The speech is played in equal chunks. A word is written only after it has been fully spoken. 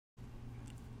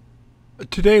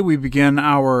Today we begin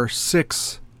hour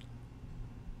 6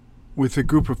 with a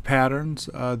group of patterns.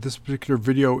 This particular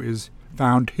video is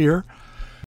found here.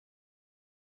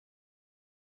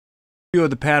 The view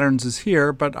of the patterns is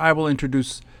here, but I will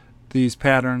introduce these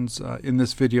patterns in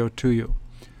this video to you.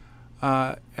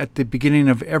 At the beginning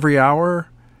of every hour,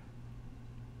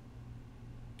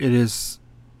 it is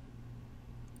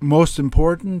most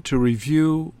important to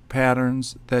review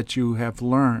patterns that you have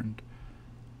learned.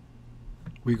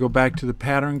 We go back to the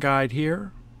pattern guide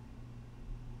here.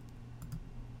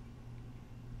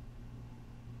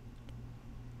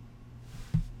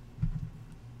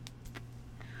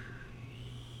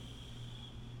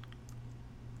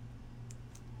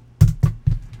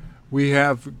 We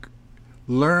have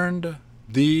learned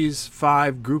these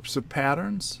 5 groups of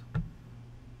patterns.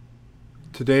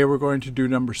 Today we're going to do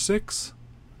number 6.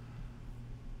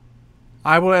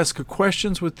 I will ask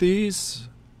questions with these.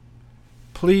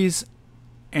 Please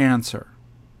answer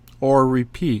or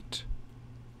repeat.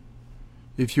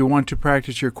 If you want to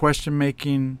practice your question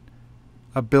making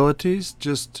abilities,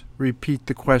 just repeat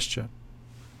the question.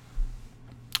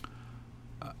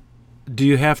 Do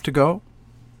you have to go?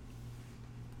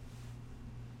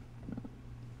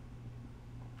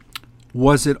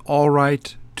 Was it all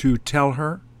right to tell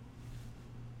her?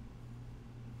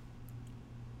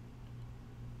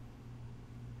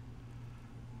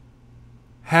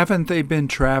 Haven't they been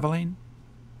traveling?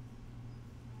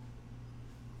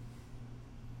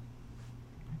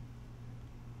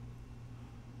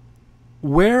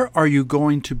 Where are you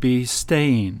going to be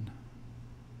staying?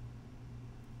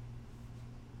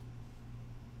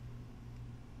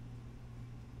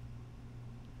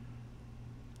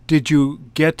 Did you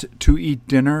get to eat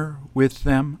dinner with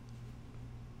them?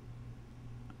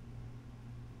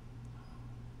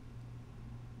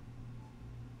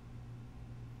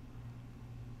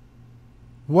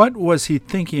 What was he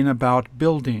thinking about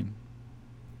building?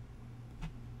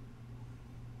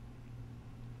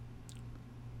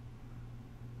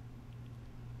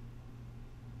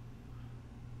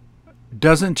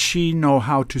 Doesn't she know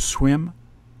how to swim?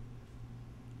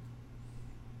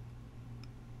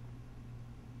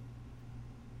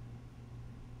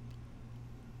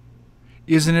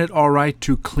 Isn't it all right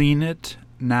to clean it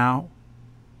now?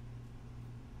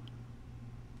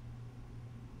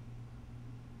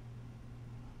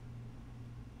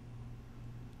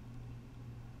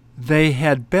 They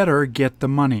had better get the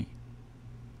money.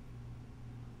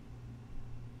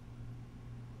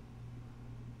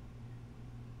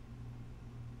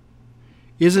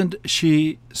 Isn't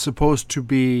she supposed to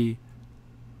be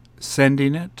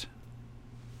sending it?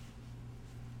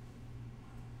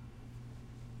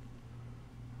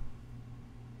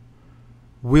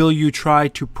 Will you try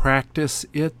to practice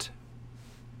it?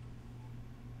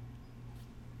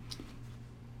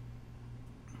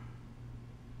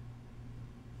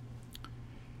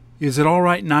 Is it all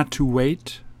right not to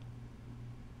wait?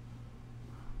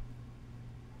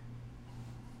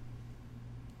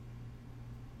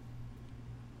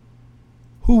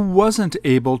 Who wasn't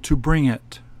able to bring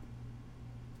it?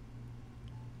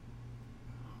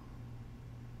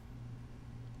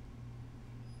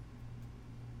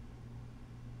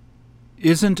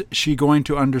 Isn't she going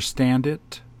to understand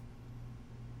it?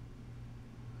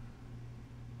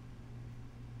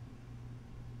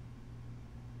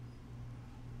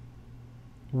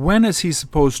 When is he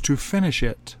supposed to finish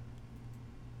it?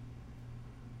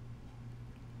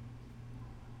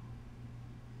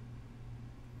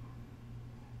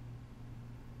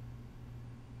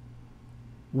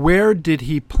 Where did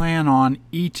he plan on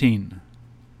eating?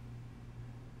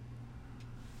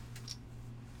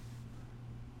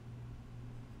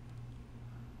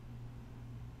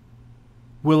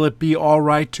 Will it be all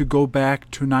right to go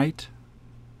back tonight?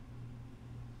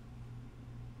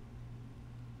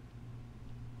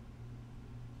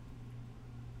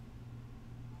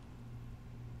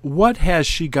 What has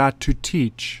she got to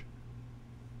teach?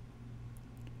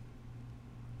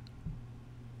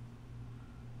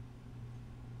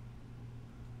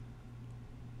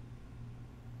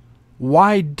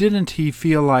 Why didn't he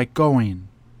feel like going?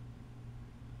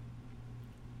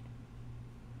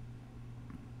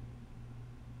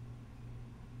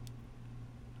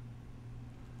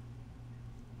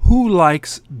 Who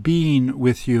likes being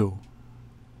with you?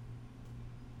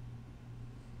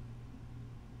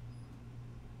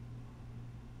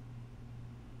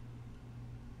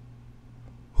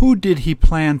 Who did he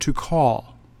plan to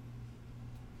call?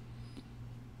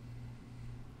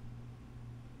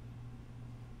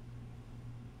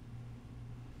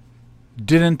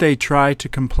 Didn't they try to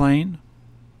complain?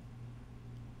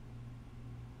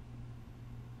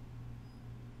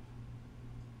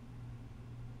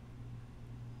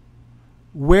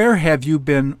 Where have you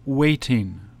been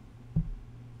waiting?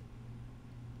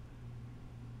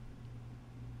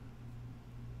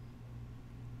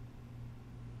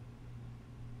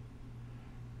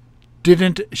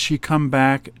 Didn't she come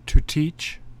back to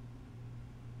teach?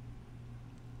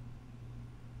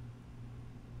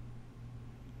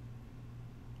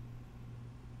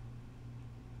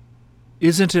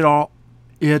 Isn't it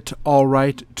all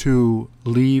right to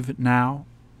leave now?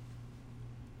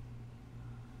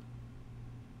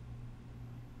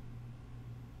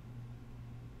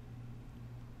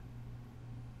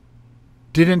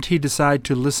 Didn't he decide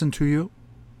to listen to you?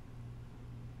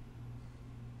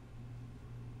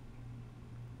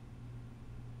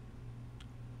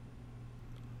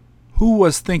 Who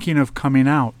was thinking of coming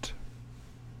out?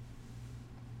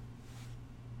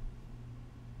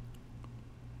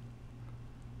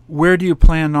 Where do you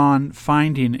plan on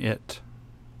finding it?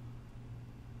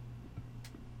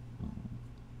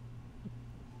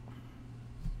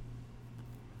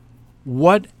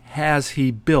 What has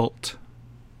he built?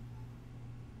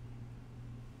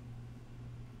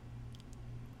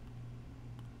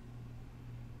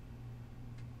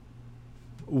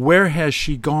 Where has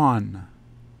she gone?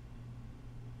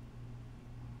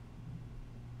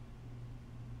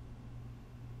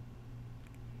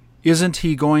 Isn't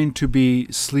he going to be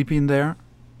sleeping there?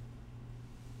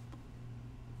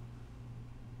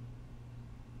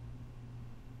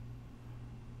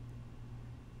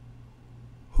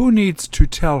 Who needs to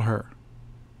tell her?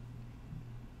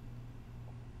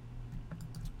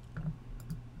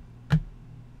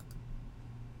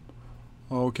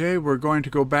 Okay, we're going to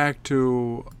go back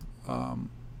to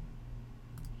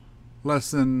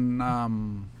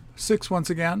lesson 6 once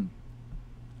again.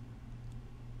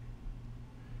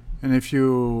 And if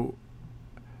you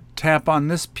tap on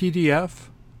this PDF,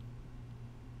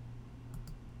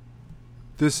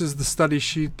 this is the study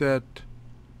sheet that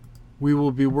we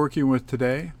will be working with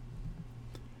today.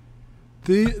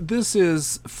 This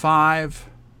is 5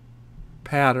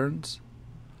 patterns.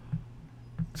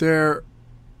 They're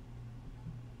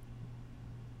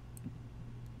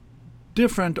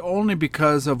different only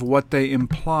because of what they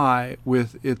imply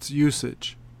with its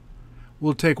usage.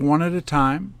 We'll take one at a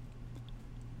time.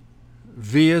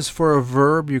 V is for a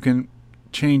verb. You can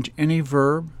change any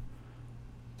verb.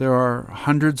 There are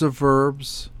hundreds of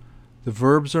verbs. The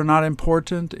verbs are not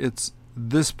important. It's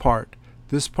this part.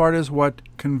 This part is what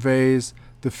conveys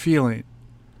the feeling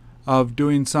of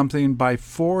doing something by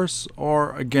force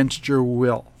or against your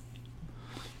will.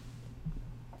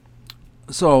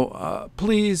 So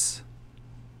please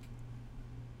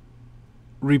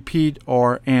repeat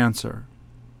or answer.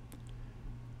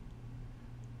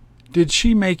 Did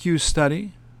she make you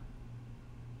study?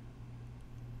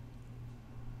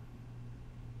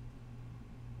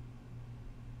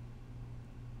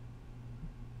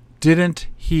 Didn't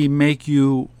he make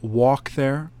you walk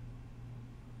there?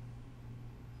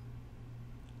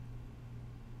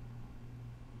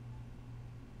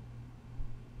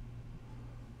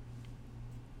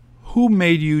 Who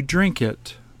made you drink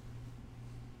it?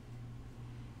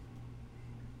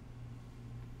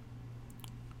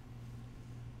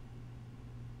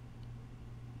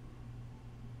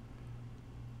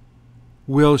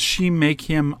 Will she make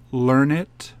him learn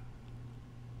it?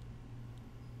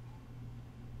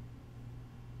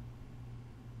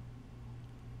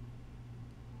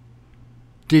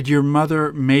 Did your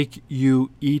mother make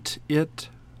you eat it?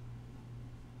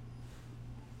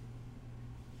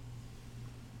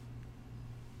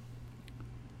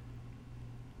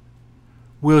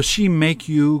 Will she make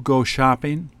you go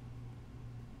shopping?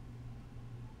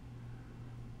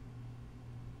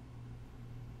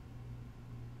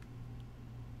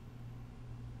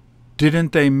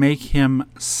 Didn't they make him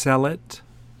sell it?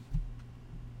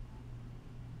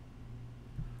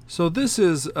 So this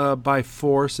is by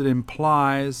force. It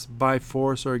implies by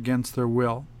force or against their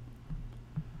will.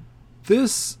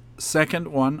 This second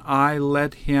one, I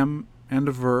let him, and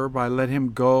a verb, I let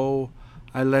him go,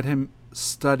 I let him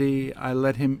study, I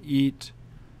let him eat.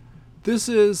 This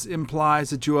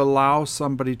implies that you allow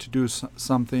somebody to do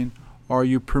something or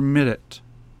you permit it.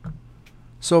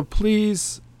 So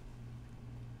please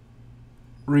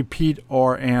repeat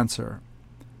or answer.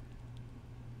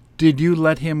 Did you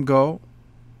let him go?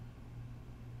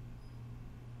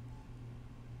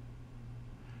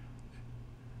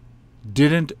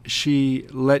 Didn't she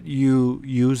let you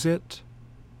use it?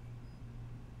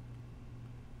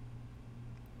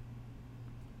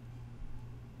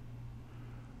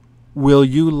 Will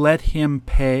you let him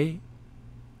pay?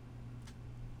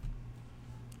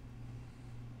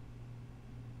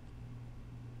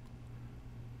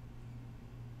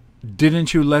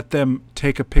 Didn't you let them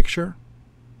take a picture?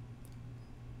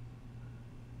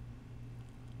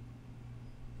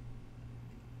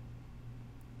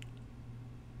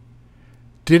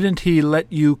 Didn't he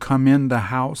let you come in the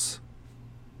house?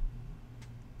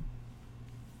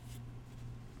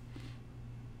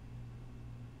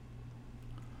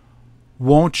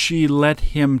 Won't she let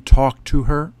him talk to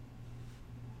her?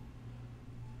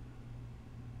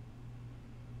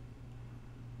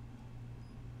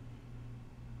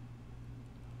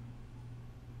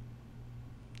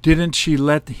 Didn't she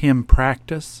let him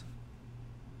practice?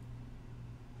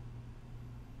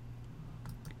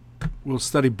 We'll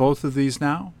study both of these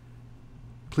now.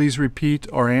 Please repeat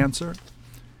or answer.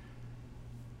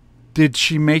 Did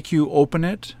she make you open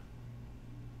it?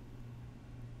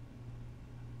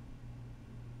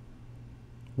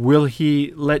 Will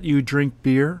he let you drink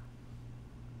beer?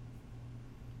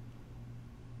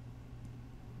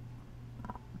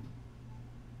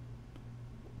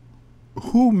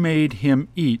 Who made him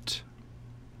eat?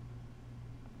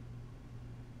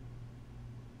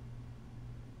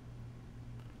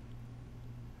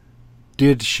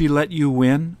 Did she let you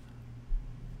win?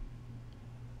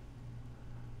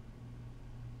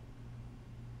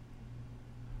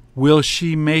 Will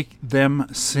she make them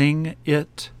sing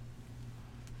it?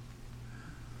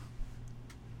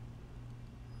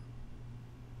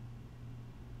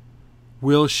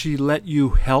 Will she let you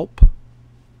help?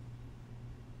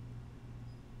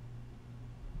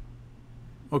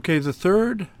 Okay, the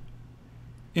third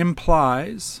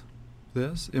implies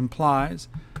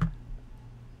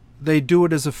they do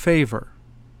it as a favor.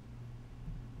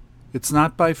 It's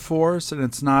not by force and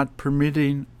it's not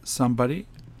permitting somebody.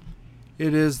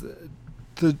 It is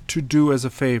to do as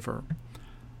a favor.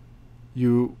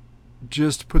 You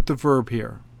just put the verb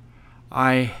here.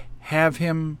 I have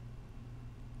him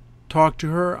talk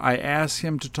to her. I ask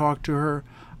him to talk to her.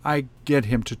 I get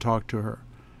him to talk to her.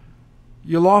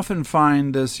 You'll often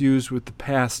find this used with the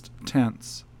past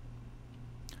tense.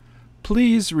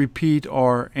 Please repeat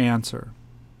or answer.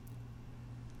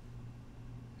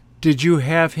 Did you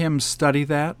have him study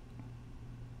that?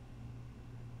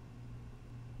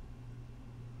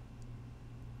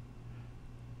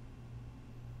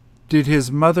 Did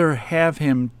his mother have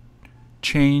him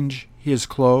change his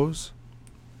clothes?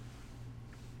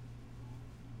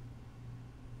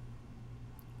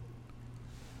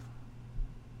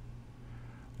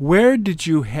 Where did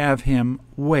you have him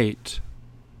wait?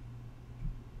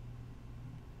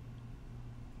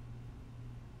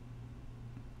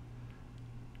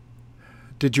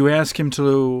 Did you ask him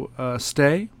to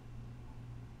stay?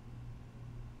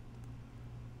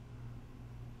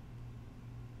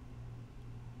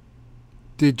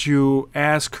 Did you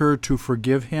ask her to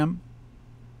forgive him?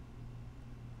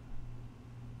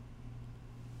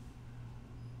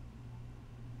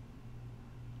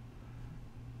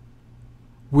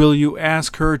 Will you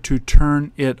ask her to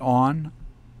turn it on?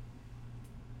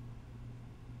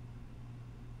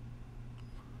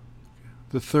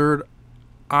 The third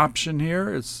option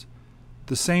here is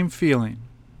the same feeling.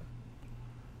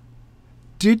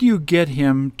 Did you get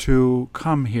him to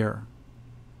come here?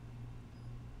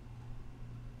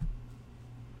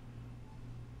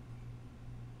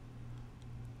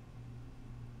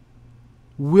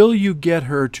 Will you get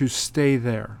her to stay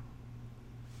there?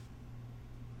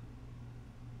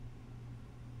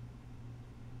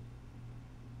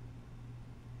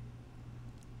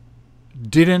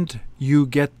 Didn't you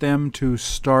get them to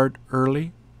start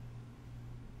early?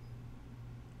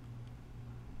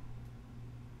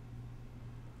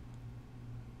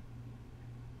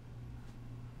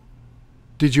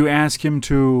 Did you ask him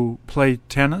to play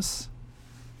tennis?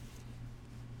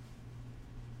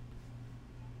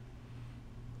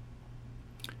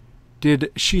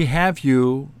 Did she have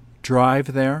you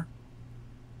drive there?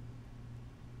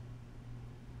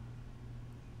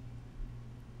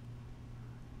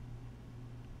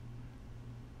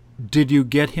 Did you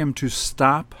get him to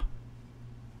stop?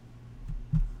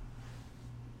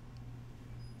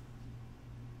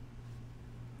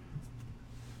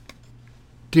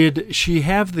 Did she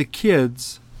have the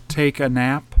kids take a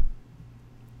nap?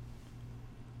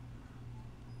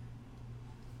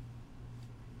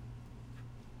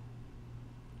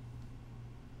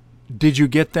 Did you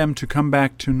get them to come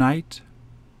back tonight?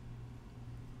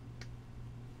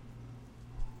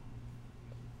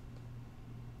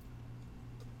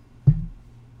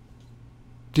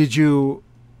 Did you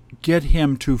get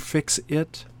him to fix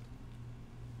it?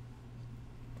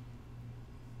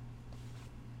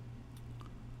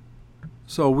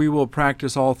 So we will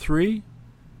practice all three.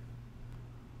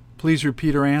 Please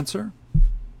repeat or answer.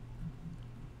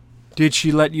 Did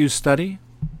she let you study?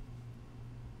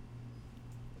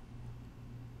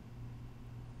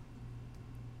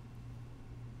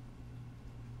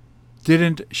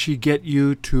 Didn't she get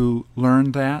you to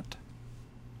learn that?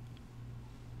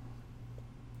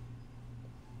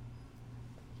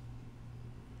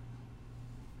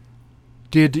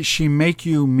 Did she make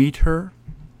you meet her?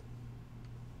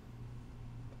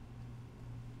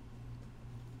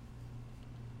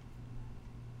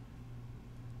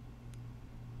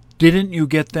 Didn't you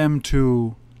get them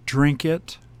to drink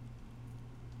it?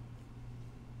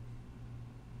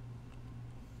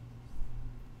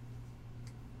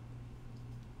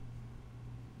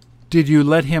 Did you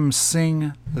let him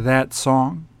sing that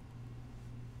song?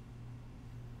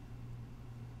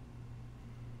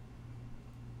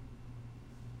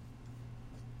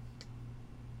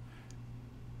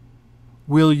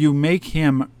 Will you make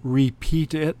him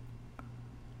repeat it?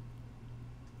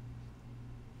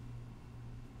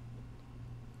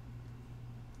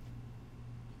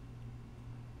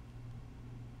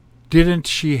 Didn't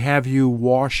she have you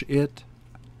wash it?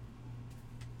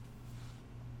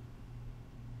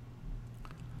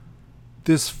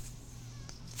 This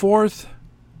fourth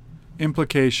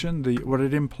implication, what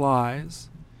it implies,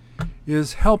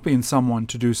 is helping someone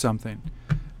to do something.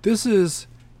 This is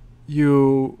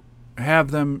you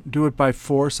have them do it by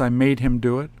force. I made him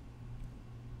do it.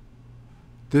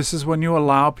 This is when you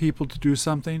allow people to do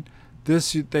something.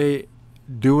 They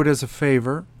do it as a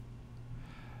favor.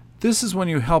 This is when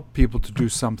you help people to do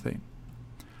something.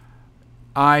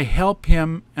 I help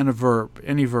him and a verb,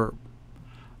 any verb.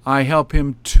 I help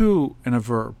him to and a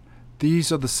verb.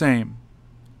 These are the same.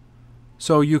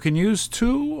 So you can use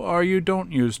to or you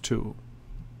don't use to.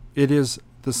 It is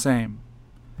the same.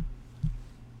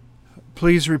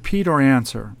 Please repeat or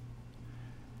answer.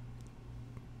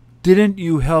 Didn't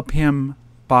you help him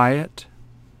buy it?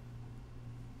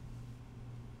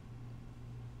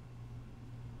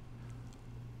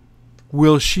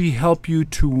 Will she help you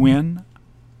to win?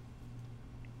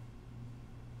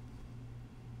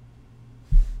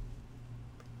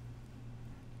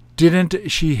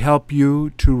 Didn't she help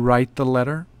you to write the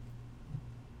letter?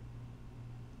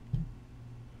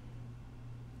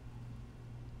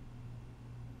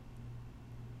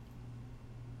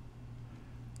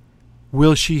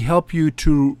 Will she help you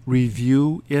to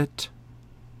review it?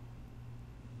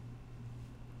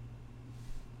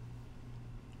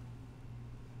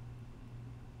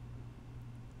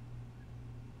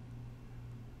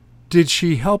 Did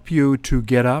she help you to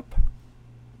get up?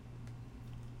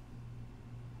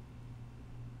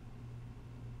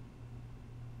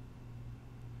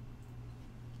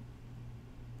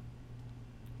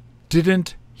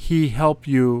 Didn't he help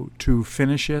you to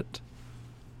finish it?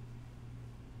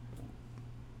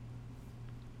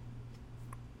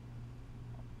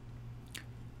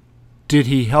 Did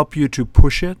he help you to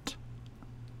push it?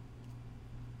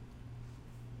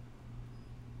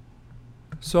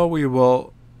 So we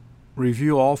will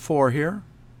review all four here.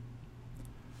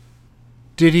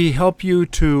 Did he help you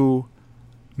to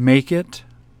make it?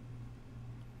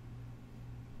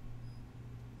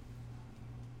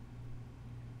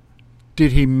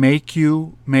 Did he make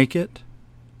you make it?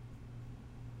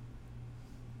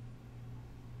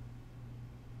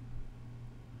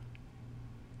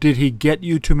 Did he get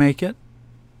you to make it?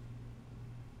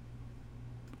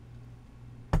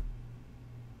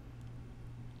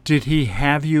 Did he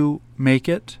have you make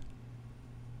it?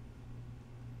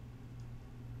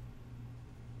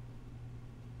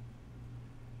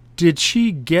 Did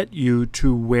she get you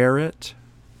to wear it?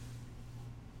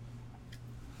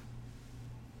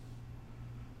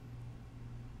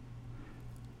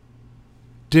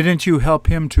 Didn't you help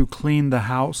him to clean the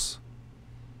house?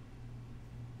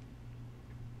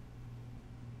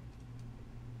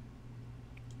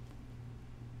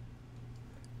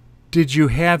 Did you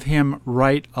have him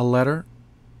write a letter?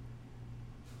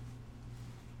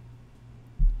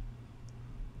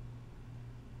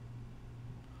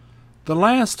 The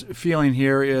last feeling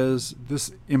here is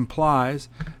this implies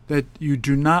that you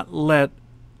do not let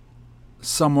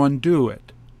someone do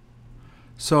it.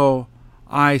 So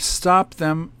I stopped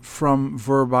them from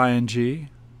verb ing.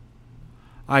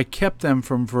 I kept them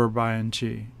from verb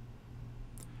ing.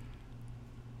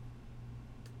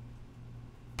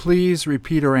 Please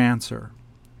repeat or answer.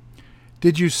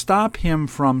 Did you stop him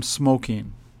from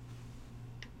smoking?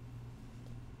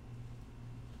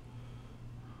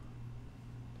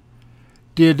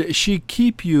 Did she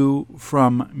keep you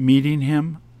from meeting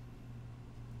him?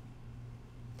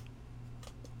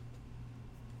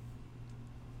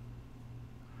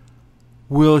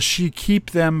 Will she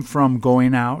keep them from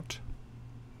going out?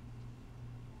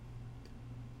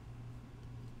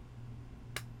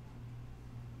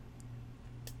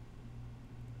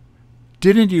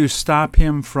 Didn't you stop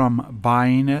him from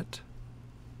buying it?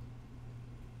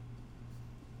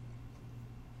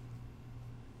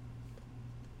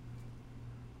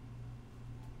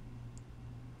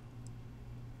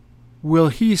 Will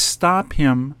he stop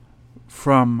him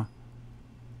from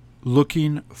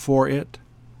looking for it?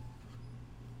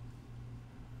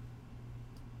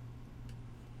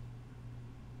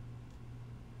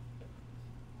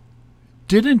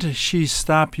 Didn't she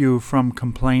stop you from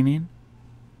complaining?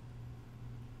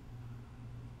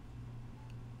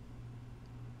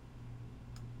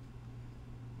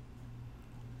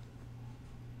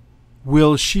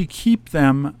 Will she keep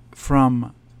them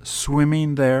from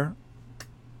swimming there?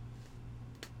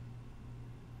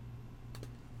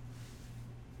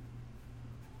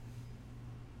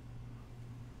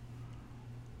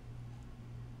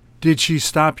 Did she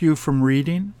stop you from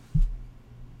reading?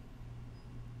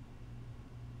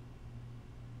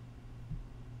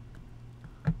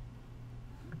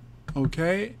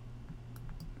 Okay.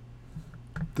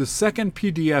 The second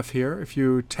PDF here, if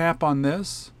you tap on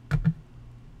this,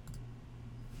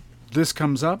 this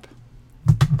comes up.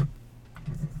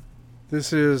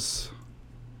 This is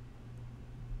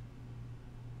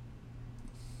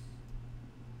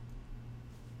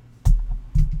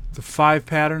the 5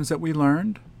 patterns that we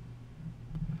learned.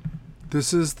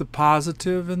 This is the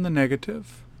positive and the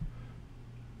negative.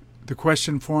 The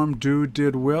question form: do,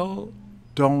 did, will,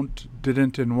 don't,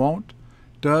 didn't, and won't.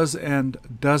 Does and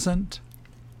doesn't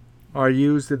are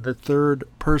used in the third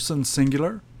person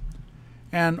singular.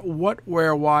 And what,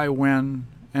 where, why, when,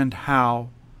 and how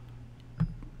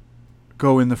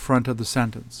go in the front of the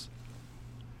sentence.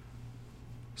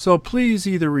 So please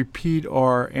either repeat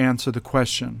or answer the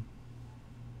question.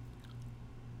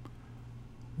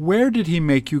 Where did he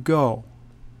make you go?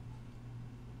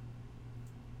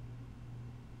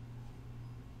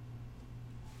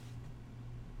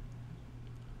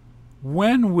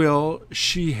 When will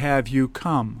she have you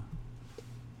come?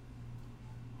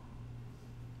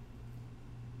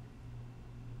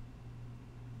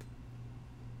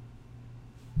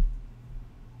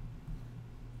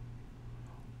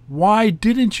 Why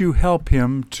didn't you help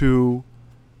him to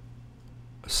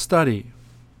study?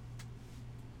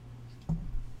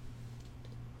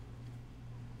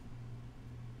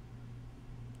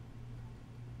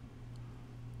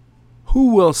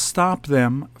 Who will stop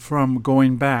them from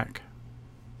going back?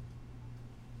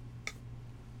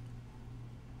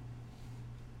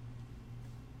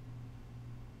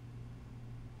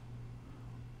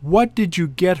 What did you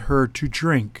get her to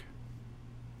drink?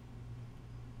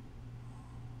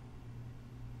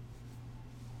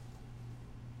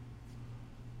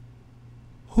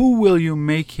 Who will you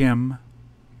make him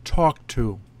talk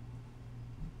to?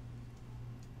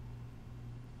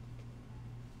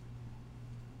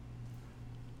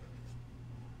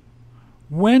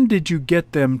 When did you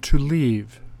get them to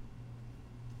leave?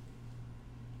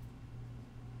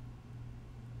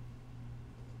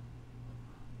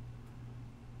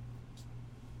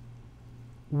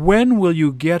 When will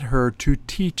you get her to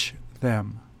teach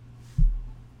them?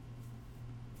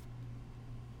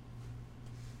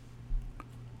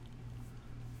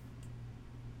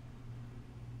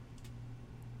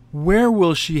 Where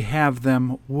will she have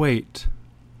them wait?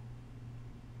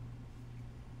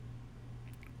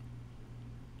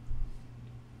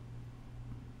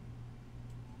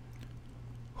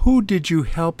 Who did you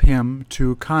help him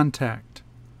to contact?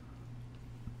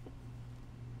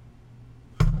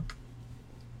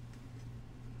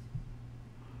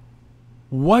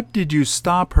 What did you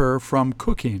stop her from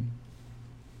cooking?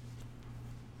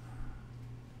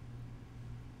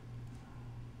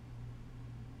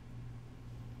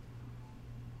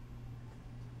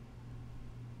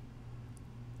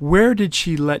 Where did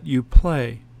she let you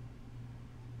play?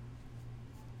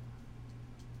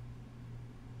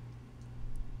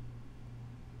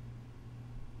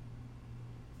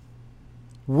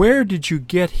 Where did you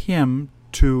get him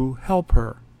to help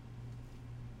her?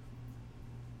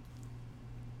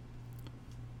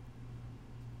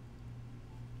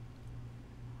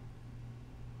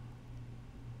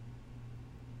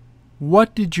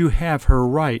 What did you have her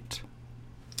write?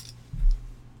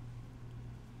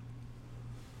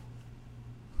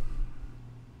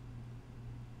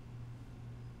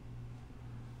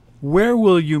 Where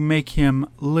will you make him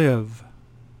live?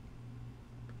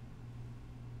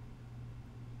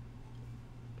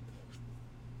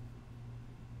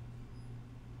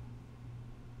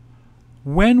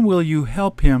 When will you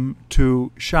help him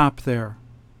to shop there?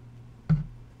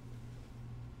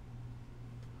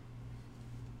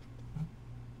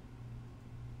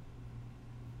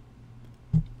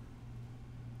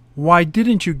 Why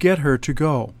didn't you get her to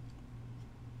go?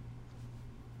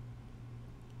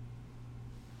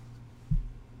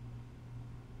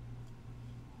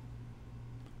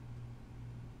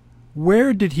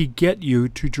 Where did he get you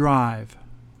to drive?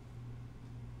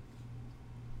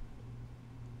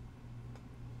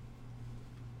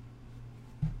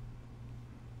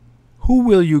 Who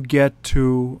will you get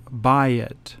to buy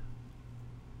it?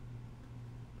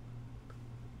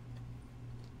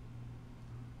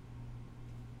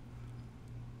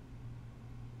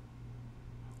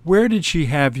 Where did she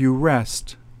have you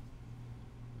rest?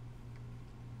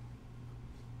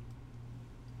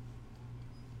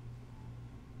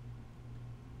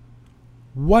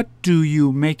 What do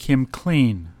you make him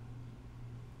clean?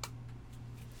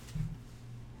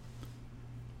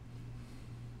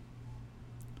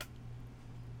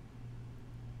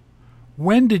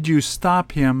 When did you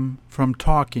stop him from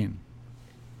talking?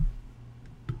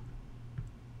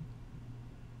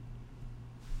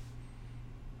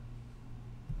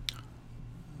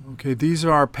 Okay, these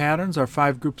are our patterns, our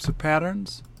 5 groups of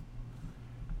patterns.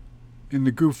 In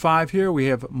the group 5 here, we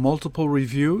have multiple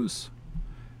reviews.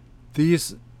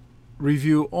 These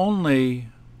review only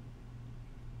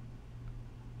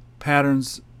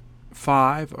patterns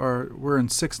 5, or we're in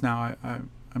 6 now.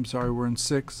 I'm sorry, we're in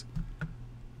 6.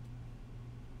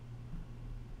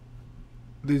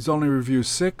 These only review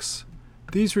 6.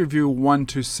 These review 1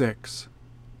 to 6.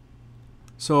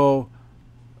 So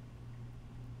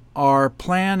our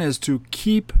plan is to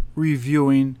keep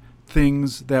reviewing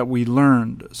things that we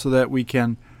learned so that we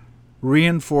can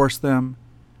reinforce them,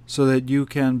 so that you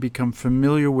can become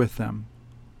familiar with them.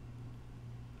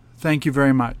 Thank you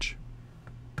very much.